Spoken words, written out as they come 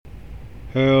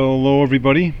Hello,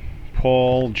 everybody.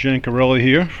 Paul Jancarella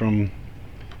here from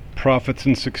Profits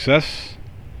and Success.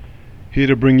 Here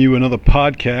to bring you another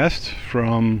podcast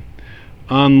from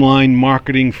Online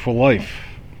Marketing for Life.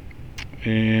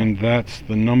 And that's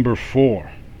the number 4.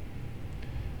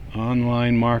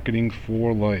 Online Marketing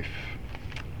for Life.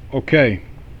 Okay.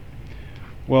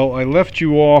 Well, I left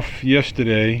you off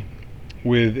yesterday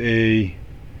with a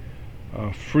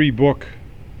free book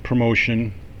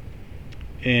promotion.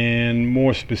 And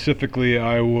more specifically,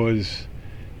 I was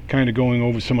kind of going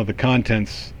over some of the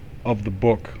contents of the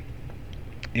book.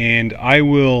 And I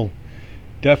will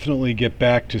definitely get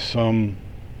back to some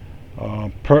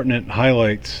pertinent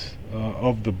highlights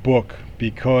of the book,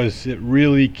 because it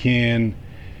really can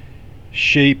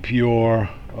shape your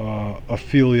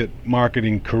affiliate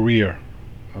marketing career.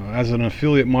 As an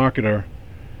affiliate marketer,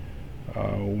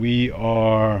 we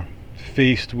are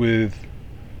faced with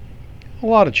a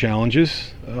lot of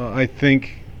challenges, I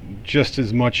think, just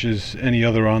as much as any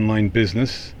other online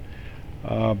business.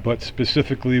 But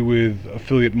specifically with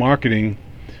affiliate marketing,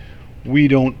 we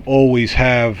don't always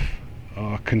have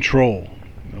control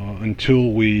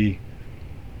until we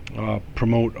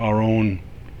promote our own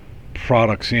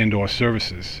products and or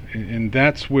services. And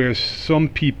that's where some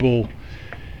people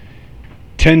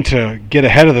tend to get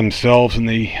ahead of themselves, and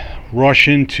they rush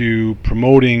into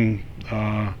promoting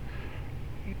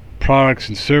products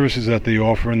and services that they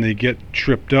offer, and they get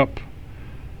tripped up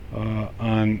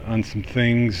on some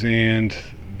things, and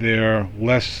they're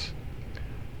less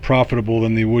profitable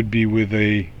than they would be with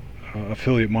a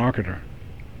affiliate marketer.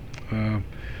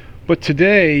 But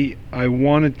today I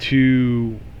wanted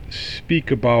to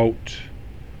speak about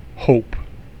hope,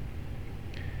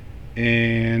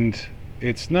 and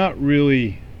it's not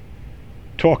really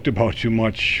talked about too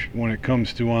much when it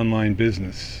comes to online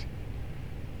business.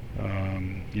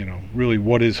 Really,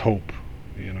 what is hope?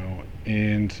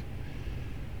 And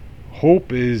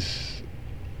hope is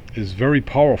very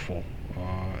powerful,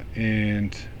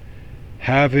 and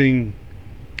having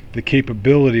the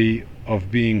capability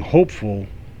of being hopeful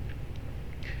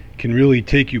can really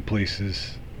take you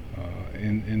places,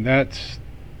 and that's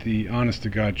the honest to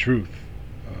God truth.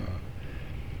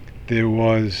 There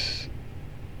was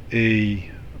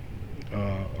a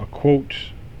quote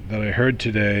that I heard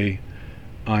today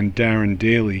on Darren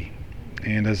Daily,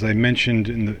 and as I mentioned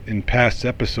in past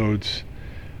episodes,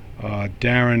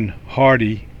 Darren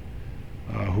Hardy,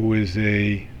 who is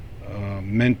a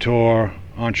mentor,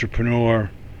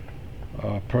 entrepreneur,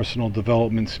 personal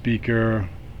development speaker,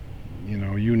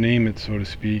 you name it, so to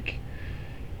speak.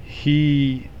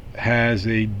 He has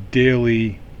a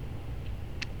daily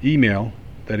email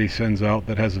that he sends out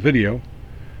that has a video,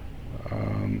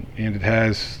 and it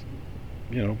has,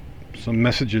 some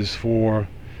messages for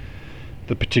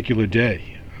the particular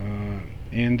day.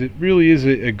 And it really is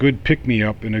a good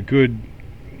pick-me-up and a good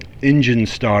engine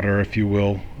starter, if you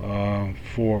will,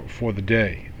 for the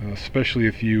day, especially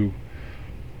if you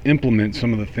implement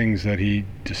some of the things that he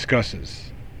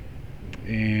discusses.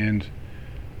 And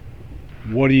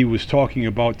what he was talking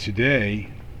about today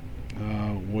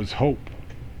was hope.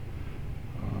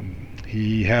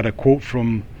 He had a quote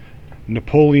from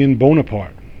Napoleon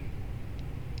Bonaparte,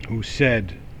 who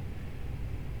said,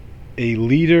 "A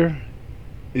leader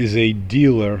is a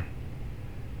dealer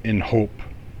in hope."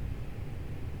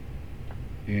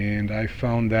 And I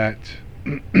found that,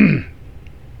 I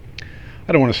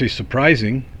don't want to say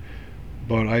surprising,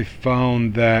 but I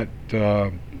found that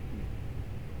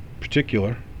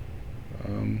particular.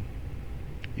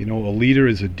 A leader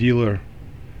is a dealer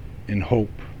in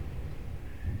hope.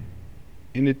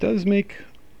 And it does make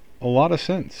a lot of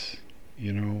sense.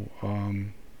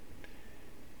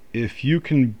 If you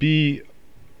can be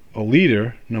a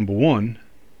leader, number one,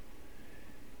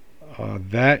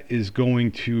 that is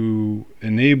going to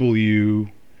enable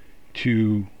you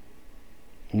to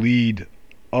lead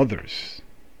others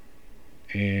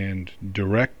and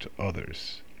direct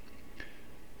others.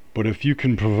 But if you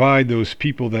can provide those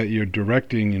people that you're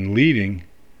directing and leading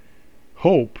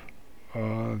hope,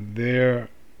 there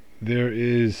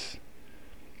is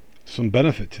some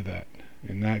benefit to that,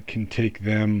 and that can take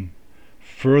them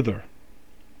further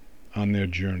on their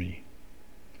journey.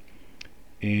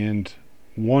 And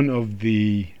one of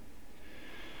the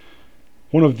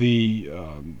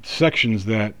sections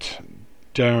that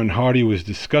Darren Hardy was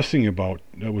discussing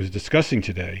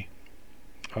today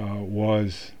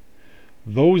was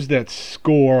those that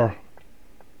score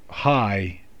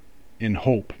high in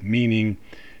hope, meaning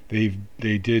they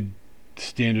did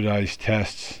standardized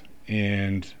tests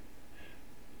and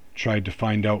tried to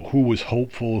find out who was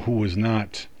hopeful, who was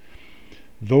not.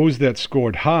 Those that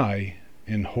scored high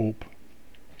in hope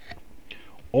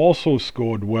also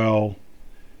scored well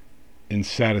in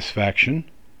satisfaction,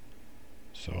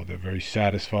 so they're very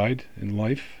satisfied in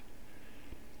life.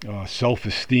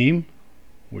 Self-esteem,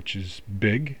 which is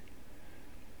big.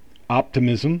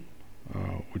 Optimism,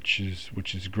 which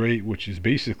is great, which is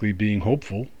basically being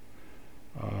hopeful.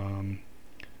 Um,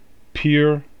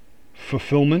 Peer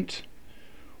fulfillment,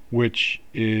 which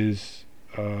is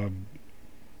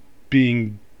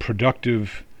being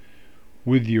productive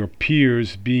with your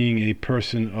peers, being a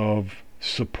person of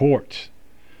support,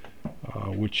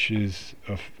 which is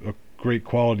a great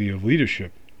quality of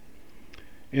leadership.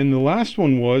 And the last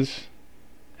one was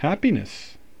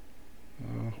happiness.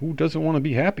 Who doesn't want to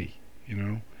be happy?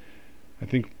 I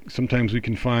think sometimes we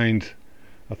can find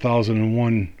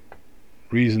 1,001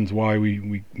 reasons why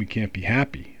we can't be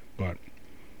happy, but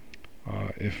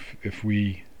if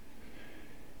we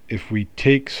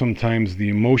take sometimes the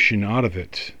emotion out of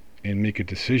it and make a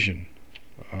decision,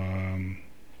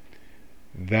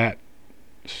 that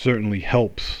certainly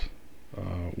helps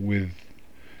with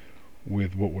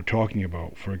what we're talking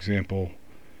about. For example,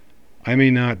 I may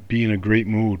not be in a great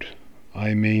mood.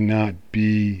 I may not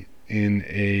be in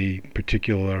a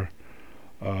particular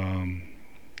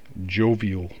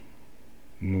jovial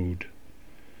mood.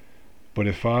 But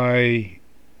if I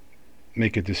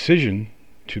make a decision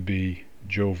to be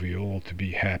jovial, to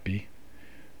be happy,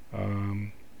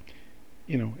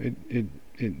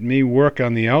 it may work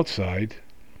on the outside,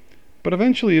 but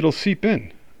eventually it'll seep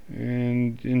in,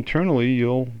 and internally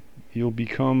you'll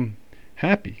become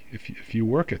happy if you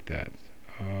work at that.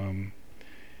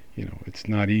 It's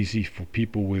not easy for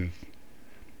people with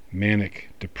manic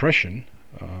depression,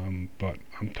 but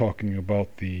I'm talking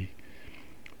about the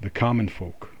common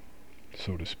folk,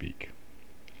 so to speak.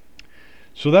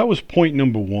 So that was point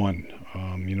number one.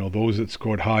 Those that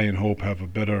scored high in hope have a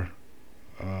better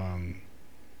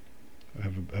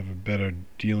have a better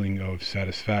dealing of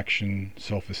satisfaction,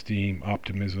 self-esteem,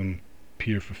 optimism,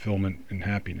 peer fulfillment, and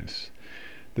happiness.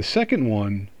 The second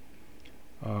one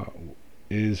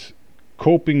is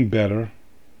coping better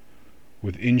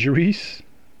with injuries,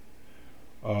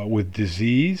 with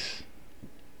disease,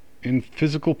 and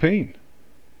physical pain,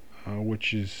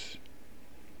 which is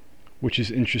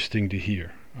interesting to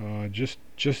hear.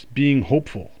 Just being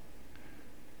hopeful,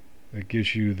 that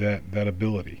gives you that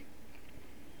ability.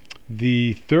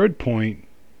 The third point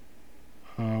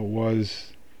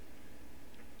was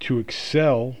to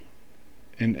excel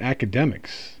in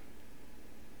academics,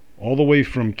 all the way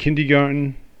from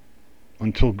kindergarten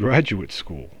until graduate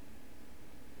school.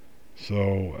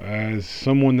 So as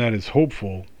someone that is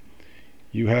hopeful,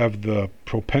 you have the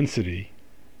propensity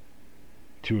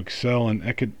to excel in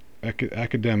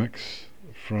academics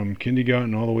from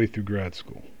kindergarten all the way through grad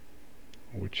school,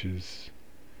 which is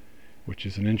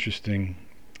an interesting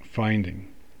finding.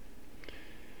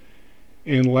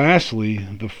 And lastly,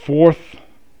 the fourth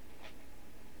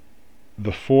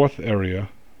area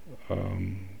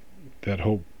that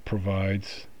hope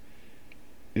provides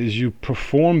is you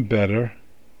perform better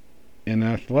in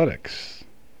athletics.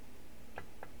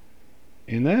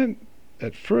 And that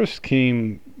at first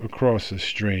came across as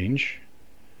strange,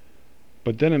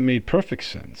 but then it made perfect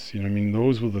sense.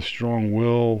 Those with a strong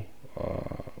will,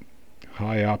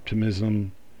 high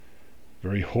optimism,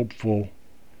 very hopeful,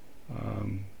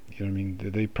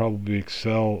 they probably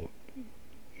excel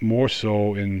more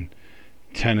so in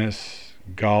tennis,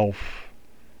 golf,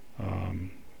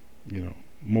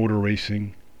 motor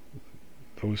racing,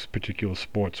 those particular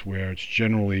sports where it's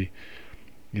generally,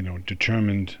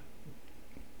 determined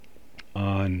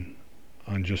on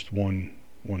just one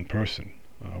person,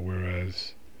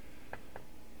 whereas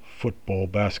football,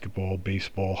 basketball,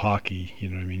 baseball, hockey,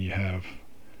 you have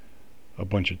a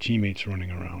bunch of teammates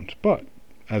running around. But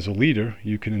as a leader,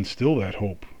 you can instill that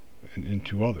hope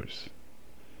into others.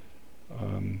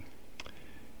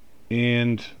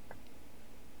 And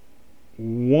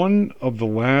one of the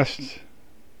last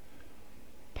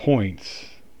points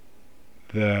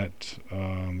that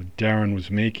Darren was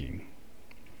making,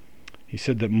 he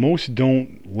said that most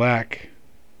don't lack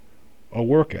a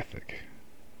work ethic,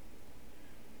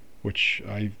 which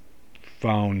I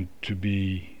found to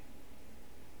be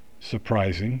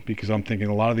surprising, because I'm thinking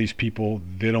a lot of these people,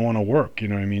 they don't want to work,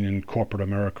 in corporate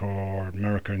America or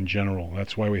America in general.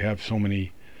 That's why we have so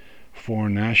many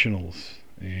foreign nationals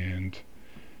and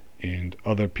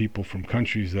other people from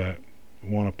countries that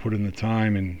want to put in the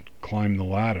time and climb the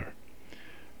ladder.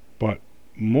 But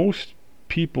most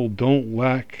people don't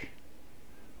lack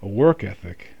a work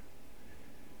ethic.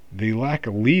 They lack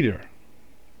a leader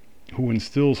who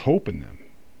instills hope in them.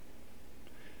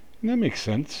 And that makes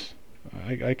sense.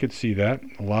 I could see that.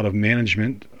 A lot of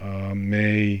management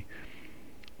may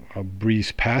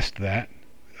breeze past that.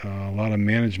 A lot of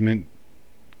management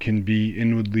can be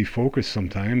inwardly focused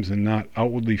sometimes and not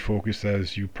outwardly focused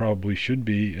as you probably should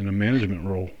be in a management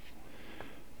role.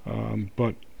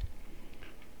 But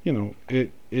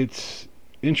it's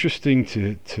interesting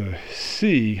to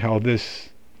see how this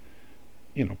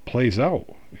plays out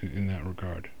in that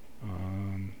regard.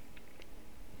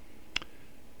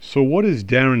 So what is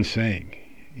Darren saying?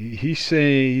 He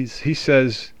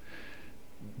says,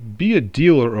 be a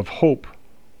dealer of hope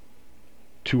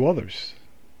to others.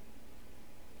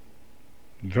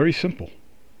 Very simple.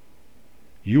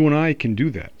 You and I can do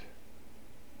that.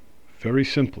 Very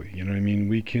simply. You know what I mean?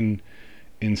 We can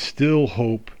instill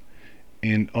hope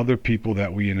in other people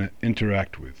that we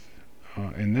interact with.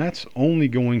 And that's only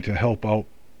going to help out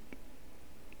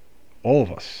all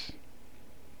of us.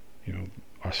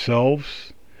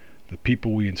 Ourselves, the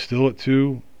people we instill it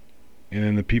to, and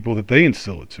then the people that they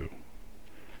instill it to.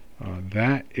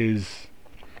 That is,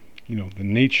 the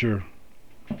nature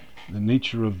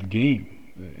of the game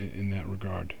in that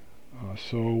regard.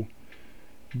 So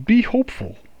be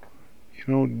hopeful.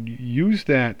 Use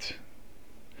that.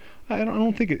 I don't know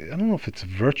if it's a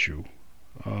virtue,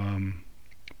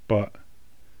 but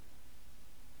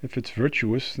if it's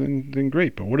virtuous, then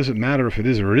great. But what does it matter if it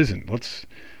is or it isn't?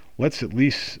 Let's at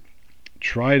least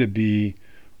try to be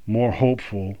more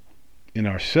hopeful in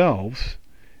ourselves,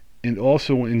 and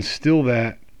also instill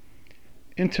that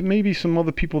into maybe some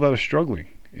other people that are struggling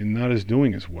and not as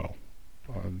doing as well.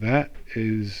 That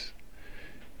is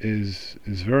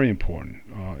very important.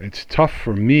 It's tough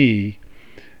for me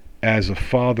as a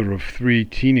father of 3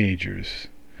 teenagers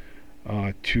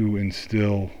to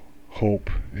instill hope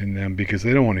in them, because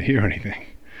they don't want to hear anything.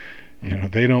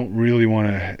 They don't really want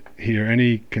to hear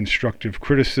any constructive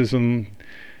criticism.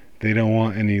 They don't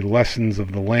want any lessons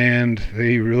of the land.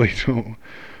 They really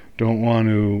don't want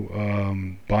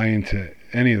to buy into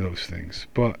any of those things.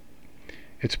 But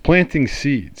it's planting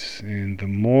seeds, and the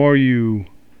more you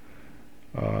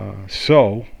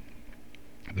sow,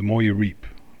 the more you reap.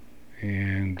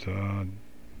 And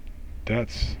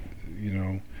that's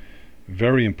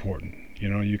very important.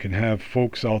 You can have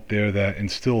folks out there that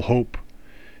instill hope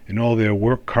in all their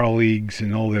work colleagues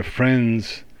and all their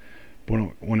friends,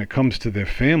 but when it comes to their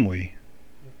family,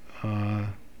 they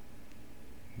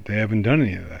haven't done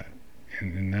any of that,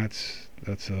 and that's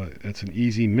an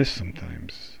easy miss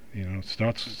sometimes. It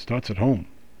starts at home.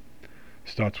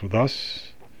 Starts with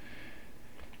us,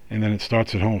 and then it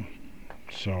starts at home.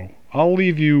 So I'll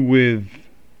leave you with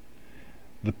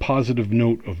the positive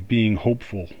note of being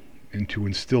hopeful and to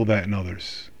instill that in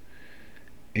others.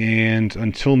 And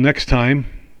until next time,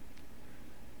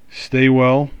 stay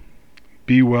well,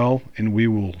 be well, and we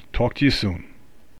will talk to you soon.